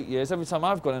past 8 years, every time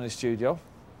I've gone in a studio,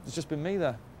 there's just been me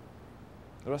there.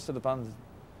 The rest of the band,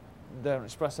 they don't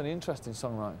express any interest in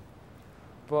songwriting.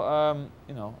 But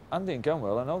you know, Andy and Gem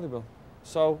will, I know they will.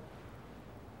 So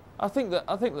I think that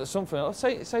something. Let's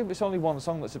say if it's only one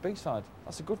song that's a B-side,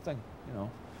 that's a good thing, you know.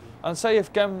 And say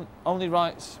if Gem only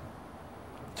writes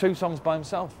 2 songs by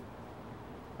himself.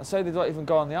 And say they don't even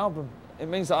go on the album. It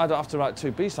means that I don't have to write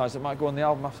 2 B-sides that might go on the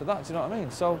album after that. Do you know what I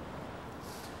mean? So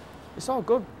it's all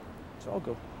good. It's all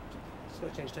good. Just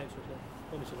got to change tapes quickly.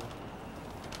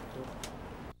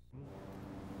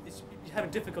 You're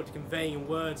having difficulty conveying in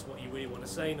words what you really want to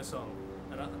say in a song.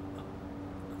 And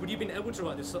would you have been able to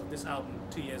write this album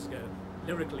 2 years ago,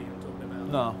 lyrically? I'm talking about.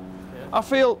 No. Yeah? I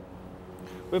feel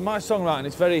with my songwriting,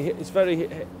 it's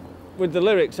very with the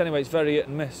lyrics anyway. It's very hit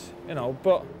and miss, you know.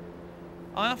 But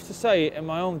I have to say, in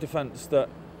my own defence, that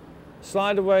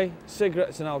Slide Away,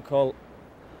 Cigarettes and Alcohol,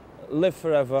 Live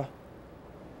Forever,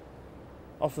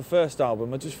 off the first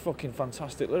album, are just fucking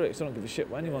fantastic lyrics. I don't give a shit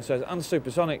what anyone says. And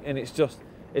Supersonic, and it's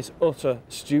utter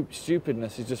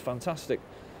stupidness is just fantastic.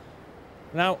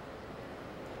 Now,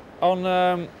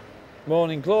 on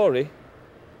Morning Glory,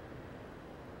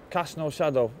 Cast No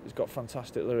Shadow has got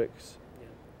fantastic lyrics.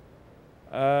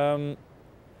 The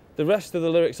rest of the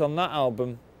lyrics on that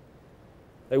album,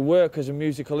 they work as a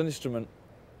musical instrument.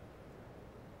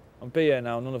 On BA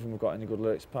now, none of them have got any good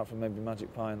lyrics apart from maybe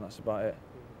Magic Pie, and that's about it.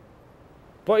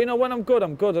 But you know, when I'm good,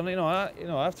 I'm good, and I'd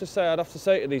have to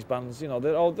say to these bands, you know,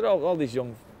 they're all these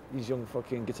young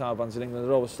fucking guitar bands in England,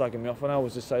 they're always slagging me off, and I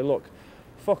always just say, look,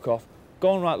 fuck off,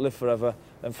 go and write Live Forever,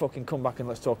 then fucking come back and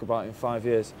let's talk about it in 5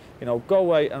 years. You know, go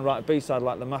away and write a B-side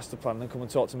like The Master Plan, and then come and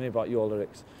talk to me about your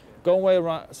lyrics. Go away and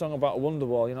write a song about a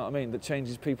Wonderwall, you know what I mean, that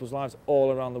changes people's lives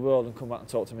all around the world, and come back and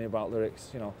talk to me about lyrics,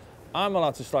 you know. I'm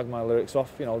allowed to slag my lyrics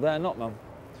off, you know, they're not, man.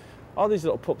 All these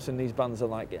little pups in these bands are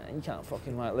like, yeah, you can't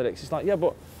fucking write lyrics. It's like, yeah,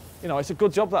 but, you know, it's a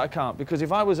good job that I can't, because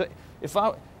if I was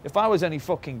any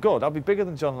fucking good, I'd be bigger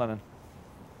than John Lennon.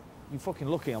 You fucking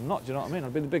lucky I'm not, do you know what I mean?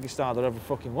 I'd be the biggest star there ever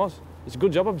fucking was. It's a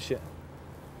good job I'm shit.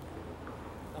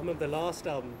 I remember the last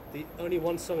album, the only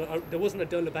one song, there wasn't a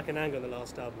Don't Look Back in Anger on the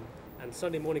last album, and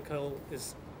Sunday Morning Coal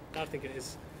is, I think it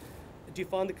is. Do you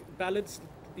find the ballads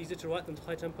easier to write than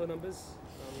high tempo numbers?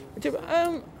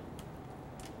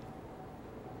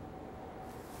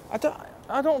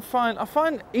 I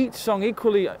find each song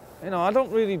equally, you know, I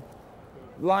don't really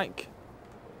like,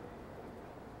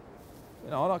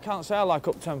 you know, I can't say I like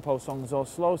up-tempo songs or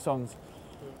slow songs.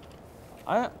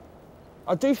 I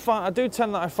do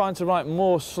tend that I find to write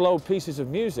more slow pieces of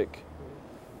music,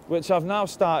 which I've now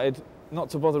started not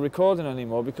to bother recording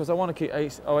anymore, because I want to keep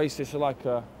Oasis like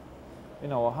a, you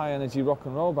know, a high-energy rock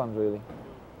and roll band, really.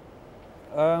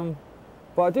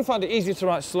 But I do find it easier to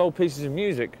write slow pieces of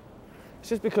music. It's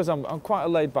just because I'm quite a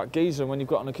laid-back geezer, and when you've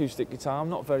got an acoustic guitar, I'm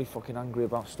not very fucking angry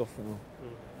about stuff, you know.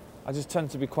 I just tend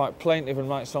to be quite plaintive and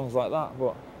write songs like that.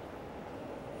 But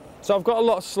so I've got a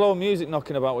lot of slow music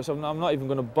knocking about, which I'm not even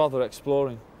going to bother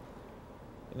exploring.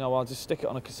 You know, I'll just stick it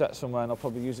on a cassette somewhere, and I'll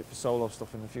probably use it for solo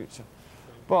stuff in the future.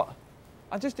 But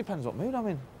it just depends what mood I'm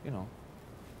in, you know,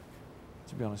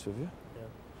 to be honest with you. Yeah.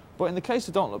 But in the case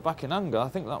of Don't Look Back in Anger, I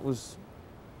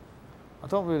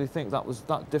don't really think that was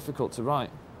that difficult to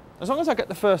write. As long as I get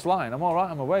the first line, I'm all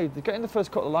right, I'm away. Getting the first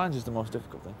couple of lines is the most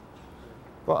difficult thing.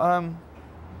 But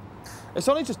it's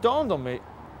only just dawned on me,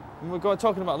 when we're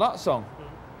talking about that song,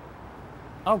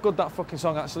 how good that fucking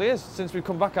song actually is, since we've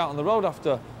come back out on the road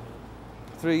after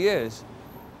 3 years.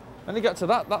 When you get to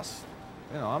that, that's,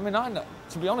 you know, I mean,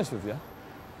 to be honest with you,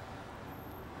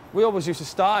 we always used to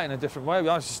start in a different way.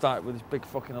 I used to start with this big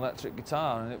fucking electric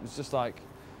guitar, and it was just like,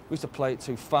 we used to play it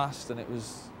too fast, and it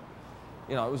was,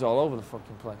 you know, it was all over the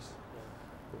fucking place.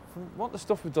 From what the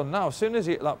stuff we've done now, as soon as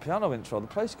you hit that piano intro, the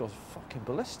place goes fucking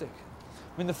ballistic.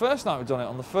 I mean, the first night we've done it,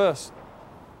 on the first,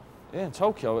 yeah, in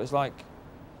Tokyo, it's like,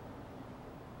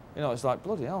 you know, it's like,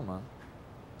 bloody hell, man.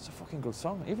 It's a fucking good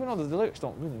song. Even though the lyrics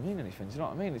don't really mean anything, do you know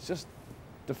what I mean? It's just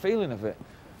the feeling of it,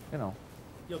 you know.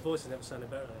 Your voice has never sounded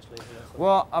better, actually.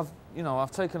 Well,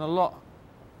 I've taken a lot.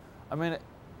 I mean,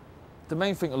 the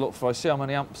main thing to look for is see how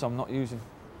many amps I'm not using.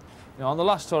 You know, on the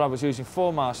last tour I was using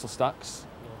 4 Marshall stacks.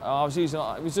 I was using,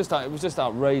 it was just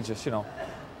outrageous, you know.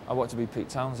 I wanted to be Pete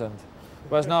Townsend.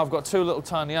 Whereas now I've got 2 little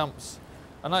tiny amps,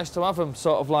 and I used to have them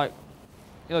sort of like,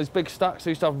 you know, these big stacks.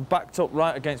 I used to have them backed up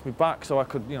right against my back, so I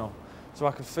could, you know, so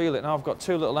I could feel it. Now I've got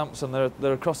 2 little amps, and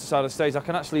they're across the side of the stage. I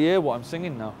can actually hear what I'm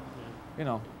singing now, you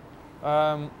know.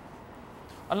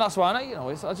 And that's why, you know,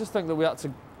 I just think that we had to,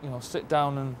 you know, sit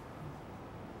down and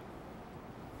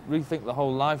rethink the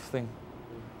whole live thing.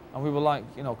 And we were like,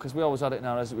 you know, because we always had it in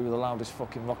our heads that we were the loudest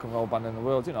fucking rock and roll band in the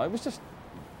world, you know. It was just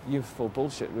youthful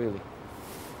bullshit, really.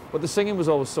 But the singing was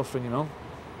always suffering, you know.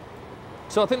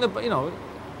 So I think that, you know,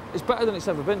 it's better than it's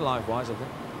ever been live-wise, I think.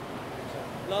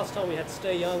 Last time we had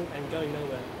Stay Young and Going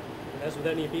Nowhere. And as with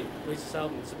any Oasis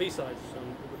album, it's a B-side,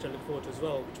 which I look forward to as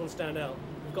well. Which one stand out?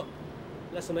 We've got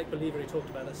Lesser Make Believer, he talked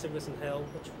about that, Cigarettes in Hell.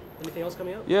 Anything else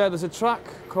coming out? Yeah, there's a track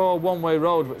called One Way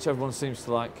Road, which everyone seems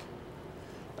to like.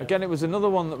 Again, it was another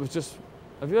one that was just...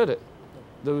 Have you heard it?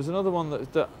 There was another one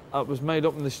that was made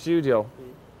up in the studio,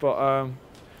 but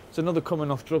it's another coming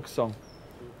off drugs song.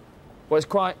 But it's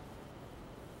quite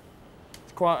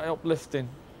uplifting.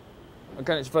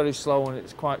 Again, it's very slow and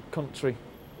it's quite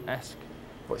country-esque,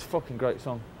 but it's a fucking great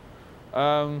song.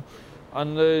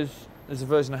 And there's a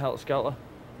version of Helter Skelter,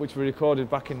 which we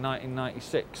recorded back in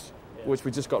 1996, which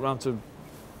we just got round to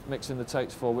mixing the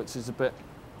tapes for, which is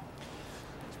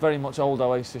it's very much old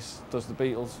Oasis, does the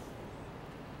Beatles.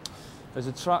 There's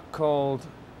a track called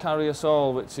Carry Us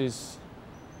All, which is,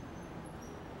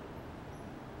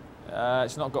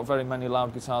 it's not got very many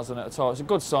loud guitars on it at all. It's a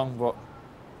good song, but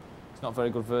it's not a very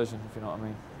good version, if you know what I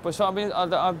mean. But so, I mean,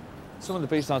 some of the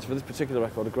B-sides for this particular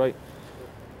record are great.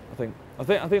 I think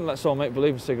Let's All Make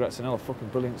Believe and Cigarettes and Hell are fucking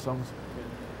brilliant songs.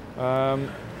 I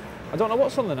don't know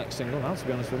what's on the next single now, to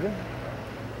be honest with you.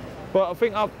 But I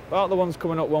think out the ones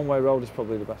coming up, One Way Road is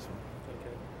probably the best one.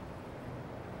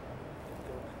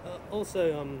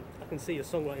 Also, I can see your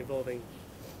songwriting evolving.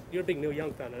 You're a big Neil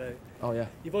Young fan, I know. Oh yeah.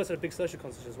 You've also had a big social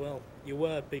concert as well. You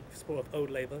were a big supporter of Old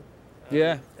Labour.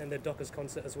 Yeah. And their Dockers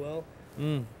concert as well.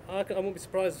 Mm. I won't be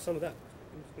surprised if some of that,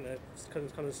 you know,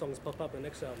 kind of songs pop up in the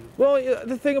next album. Well, yeah,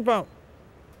 the thing about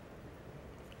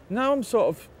now I'm sort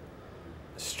of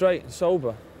straight and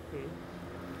sober.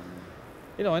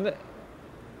 You know, and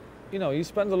you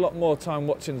spend a lot more time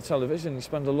watching the television. You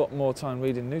spend a lot more time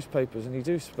reading newspapers, and you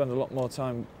do spend a lot more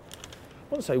time.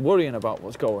 I wouldn't say worrying about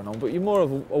what's going on, but you're more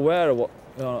aware of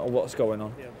what's going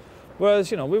on. Yeah.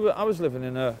 Whereas, I was living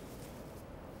in a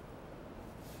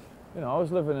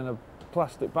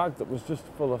plastic bag that was just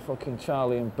full of fucking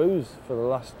Charlie and booze for the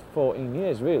last 14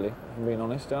 years, really, if I'm being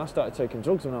honest. I started taking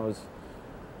drugs when I was,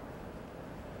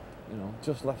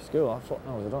 just left school. I thought,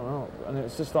 I don't know. And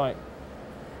it's just like,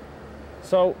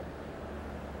 so,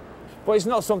 but it's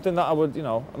not something that I would,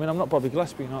 I mean, I'm not Bobby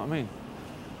Gillespie, you know what I mean?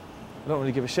 I don't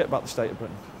really give a shit about the state of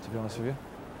Britain, to be honest with you.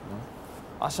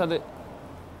 I said it,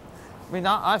 I mean,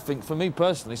 I think, for me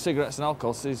personally, Cigarettes and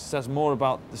Alcohol says more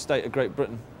about the state of Great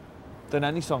Britain than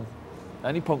any song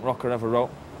any punk rocker ever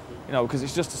wrote, because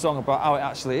it's just a song about how it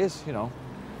actually is,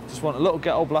 Just want a little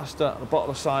ghetto blaster and a bottle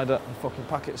of cider and a fucking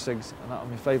packet of cigs, and that'll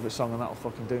be my favourite song, and that'll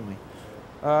fucking do me.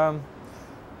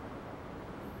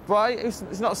 But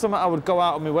it's not something I would go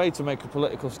out of my way to make a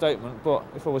political statement, but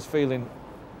if I was feeling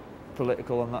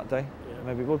political on that day,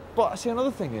 maybe would. But see,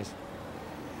 another thing is,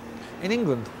 in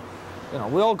England,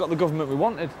 we all got the government we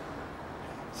wanted.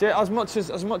 See, as much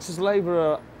as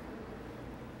Labour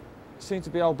seem to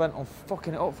be all bent on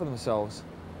fucking it up for themselves,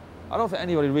 I don't think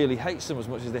anybody really hates them as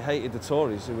much as they hated the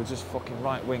Tories, who were just fucking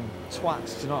right-wing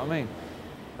twats, do you know what I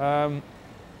mean?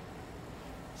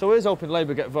 So here's hoping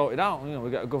Labour get voted out, we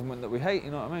get a government that we hate,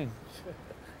 you know what I mean?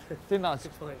 I think that's...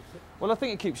 Well, I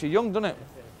think it keeps you young, doesn't it?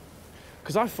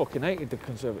 Because I fucking hated the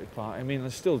Conservative Party, I mean, I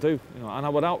still do, and I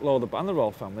would outlaw the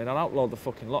Royal family, and I'd outlaw the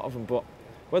fucking lot of them, but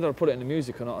whether I put it in the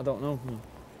music or not, I don't know.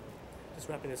 Just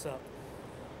wrapping this up.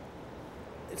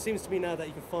 It seems to me now that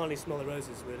you can finally smell the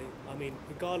roses, really. I mean,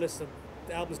 regardless of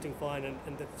the album's doing fine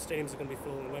and the stadiums are going to be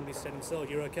full and Wembley Stadium sold,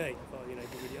 you're okay. Well, you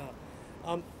really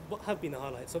are. What have been the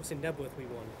highlights? Obviously, Nebworth we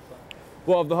won. But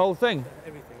what, of the whole thing?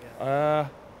 Everything, yeah.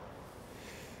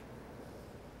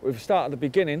 We've started at the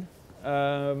beginning.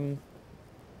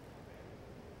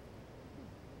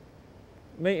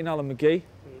 Meeting Alan McGee.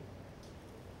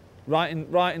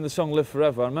 Writing the song Live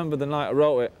Forever. I remember the night I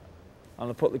wrote it and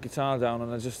I put the guitar down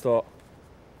and I just thought,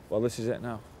 well, this is it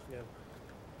now. Yeah.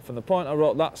 From the point I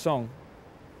wrote that song,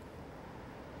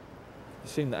 it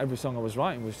seemed that every song I was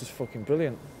writing was just fucking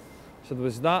brilliant. So there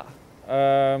was that.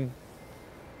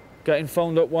 Getting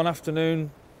phoned up one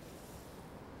afternoon.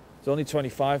 I was only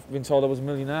 25, been told I was a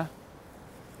millionaire.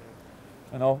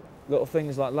 Yeah. Little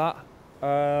things like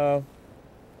that.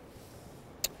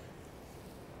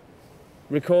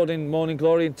 Recording Morning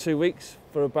Glory in 2 weeks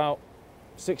for about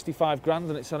 65 grand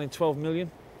and it's selling 12 million.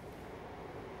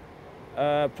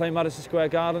 Playing Madison Square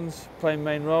Gardens, playing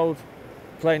Main Road,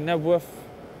 playing Nebworth.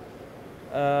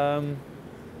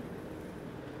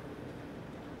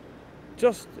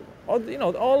 Just, all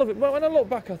of it. Well, when I look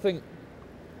back, I think,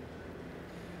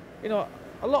 a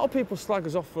lot of people slag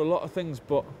us off for a lot of things,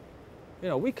 but,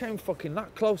 we came fucking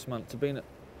that close, man, to being,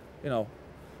 to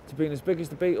being as big as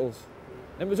the Beatles.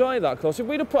 It was only that close. If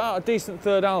we'd have put out a decent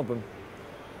third album,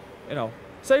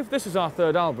 say if this was our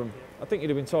third album, I think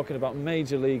you'd have been talking about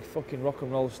major league fucking rock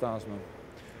and roll stars, man.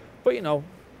 But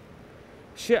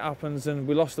shit happens and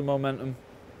we lost the momentum.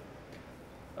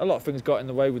 A lot of things got in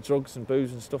the way with drugs and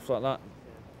booze and stuff like that.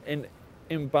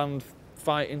 In band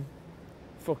fighting,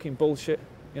 fucking bullshit.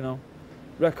 you know,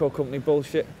 record company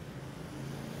bullshit.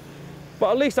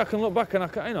 But at least I can look back and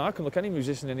I can look any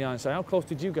musician in the eye and say, how close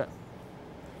did you get?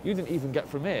 You didn't even get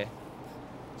from here.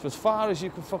 So as far as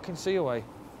you can fucking see away.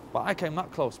 But I came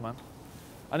that close, man.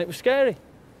 And it was scary. It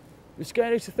was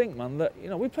scary to think, man, that, you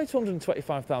know, we played to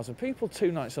 125,000 people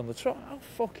 2 nights on the trot. How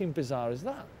fucking bizarre is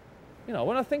that? You know,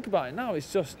 when I think about it now,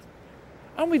 it's just...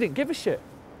 And we didn't give a shit.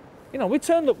 You know, we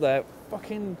turned up there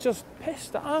fucking just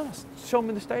pissed at arse. Show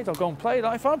me the stage, I'll go and play.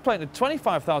 Like, if I'm playing to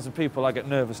 25,000 people, I get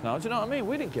nervous now. Do you know what I mean?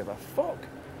 We didn't give a fuck.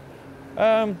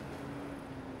 I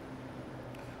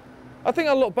think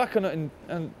I look back on it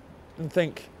and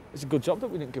think it's a good job that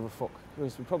we didn't give a fuck,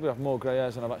 because we probably have more grey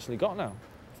hairs than I've actually got now.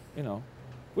 You know,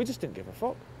 we just didn't give a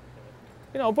fuck.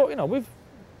 You know, but you know, like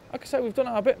I say, we've done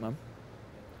our bit, man.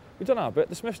 We've done our bit.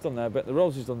 The Smiths done their bit. The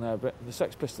Roses done their bit. The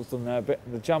Sex Pistols done their bit.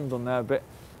 The Jam done their bit.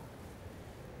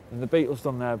 And the Beatles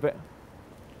done their bit.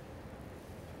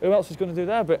 Who else is going to do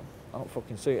their bit? I don't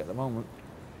fucking see it at the moment.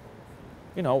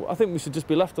 You know, I think we should just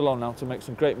be left alone now to make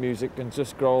some great music and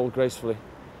just grow old gracefully.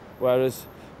 Whereas,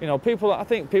 you know, I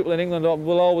think people in England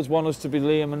will always want us to be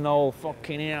Liam and Noel,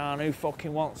 fucking yeah, and who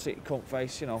fucking wants it, cunt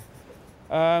face, you know.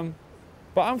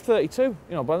 But I'm 32, you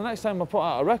know, by the next time I put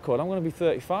out a record, I'm going to be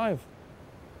 35.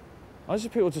 I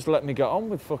just people just let me get on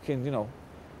with fucking, you know,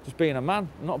 just being a man,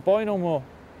 I'm not a boy no more.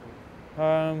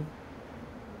 You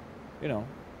know,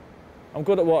 I'm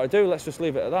good at what I do, let's just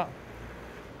leave it at that.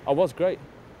 I was great.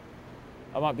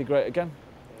 I might be great again,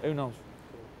 who knows.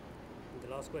 And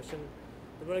the last question.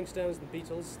 The Rolling Stones and the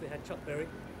Beatles, they had Chuck Berry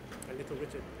and Little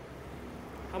Richard.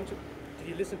 How much did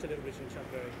you listen to Little Richard and Chuck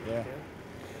Berry?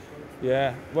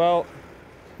 Yeah, well,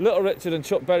 Little Richard and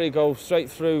Chuck Berry go straight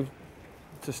through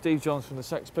to Steve Jones from the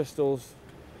Sex Pistols.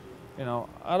 You know,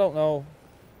 I don't know.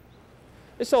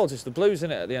 It's all just the blues,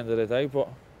 isn't it, at the end of the day, but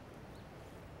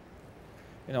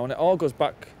you know, and it all goes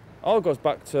back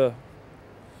to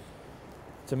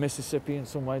Mississippi in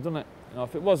some way, doesn't it? You know,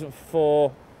 if it wasn't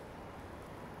for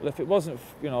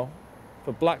you know,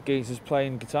 for black geezers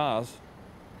playing guitars,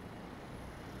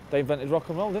 they invented rock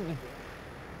and roll, didn't they?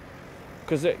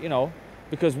 Because you know,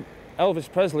 because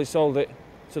Elvis Presley sold it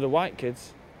to the white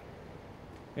kids,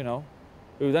 you know,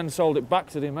 who then sold it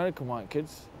back to the American white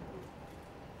kids,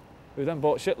 who then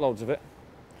bought shitloads of it,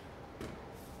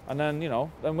 and then, you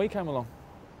know, then we came along,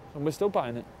 and we're still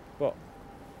buying it. But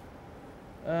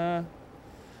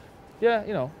yeah,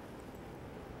 you know.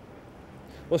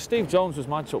 Well, Steve Jones was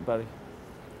my Chuck Berry,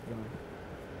 you know.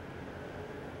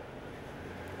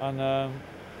 And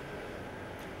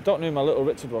don't know who my Little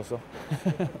Richard was though.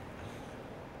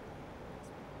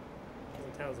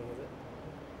 Townsend, was it?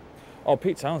 Oh,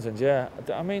 Pete Townsend, yeah.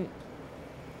 I mean,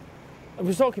 if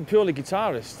we're talking purely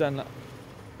guitarists, then,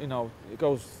 you know, it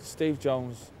goes Steve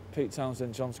Jones, Pete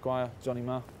Townsend, John Squire, Johnny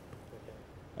Marr.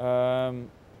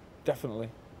 Definitely.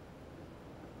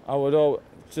 I would,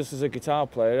 just as a guitar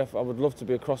player, I would love to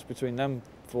be a cross between them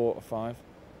 4 or 5.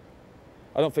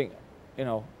 I don't think, you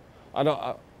know,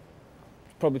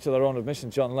 probably to their own admission,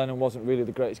 John Lennon wasn't really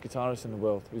the greatest guitarist in the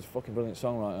world. He was a fucking brilliant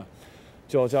songwriter.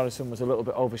 George Harrison was a little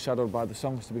bit overshadowed by the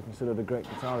songs to be considered a great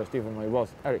guitarist, even though he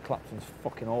was. Eric Clapton's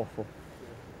fucking awful.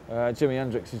 Jimi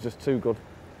Hendrix is just too good.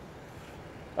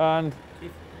 And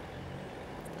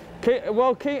Keith,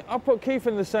 well, I put Keith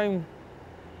in the same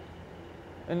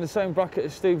bracket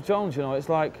as Steve Jones. You know, it's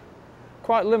like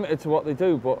quite limited to what they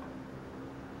do, but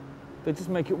they just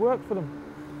make it work for them.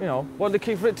 You know, what did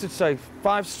Keith Richards say?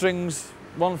 5 strings,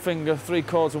 1 finger, 3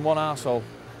 chords, and 1 arsehole.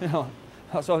 You know,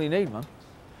 that's all you need, man.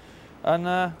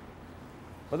 And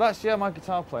but that's, yeah, my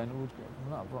guitar playing.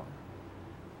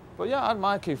 But yeah, I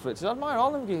admire Keith Richards. I admire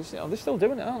all them guys. You know, they're still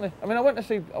doing it, aren't they? I mean, I went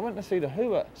to see the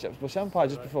Who at Shepherd's Bush Empire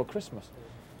just before Christmas.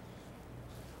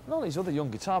 And all these other young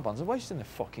guitar bands are wasting their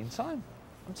fucking time.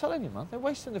 I'm telling you, man, they're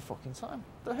wasting their fucking time.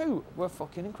 The Who were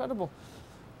fucking incredible.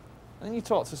 And then you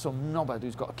talk to some knobhead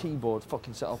who's got a keyboard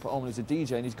fucking set up at home and he's a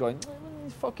DJ and he's going,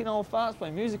 these fucking old farts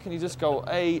playing music, and you just go,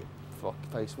 hey, fuck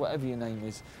face, whatever your name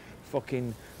is,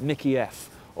 fucking Nicky F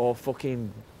or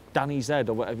fucking Danny Z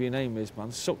or whatever your name is,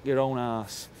 man, suck your own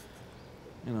ass.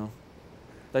 You know,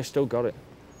 they still got it.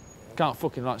 Can't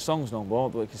fucking write songs no more,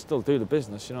 but they can still do the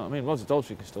business, you know what I mean? Roger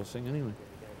Daltrey can still sing anyway.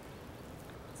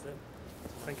 That's it.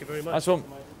 Thank you very much. That's one.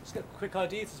 Just got quick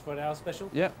ideas for our special.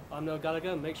 Yeah. I'm Noel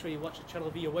Gallagher. Make sure you watch the Channel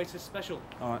V Oasis special.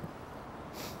 All right.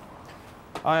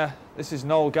 Hiya, this is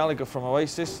Noel Gallagher from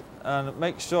Oasis, and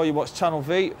make sure you watch Channel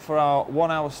V for our 1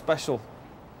 hour special.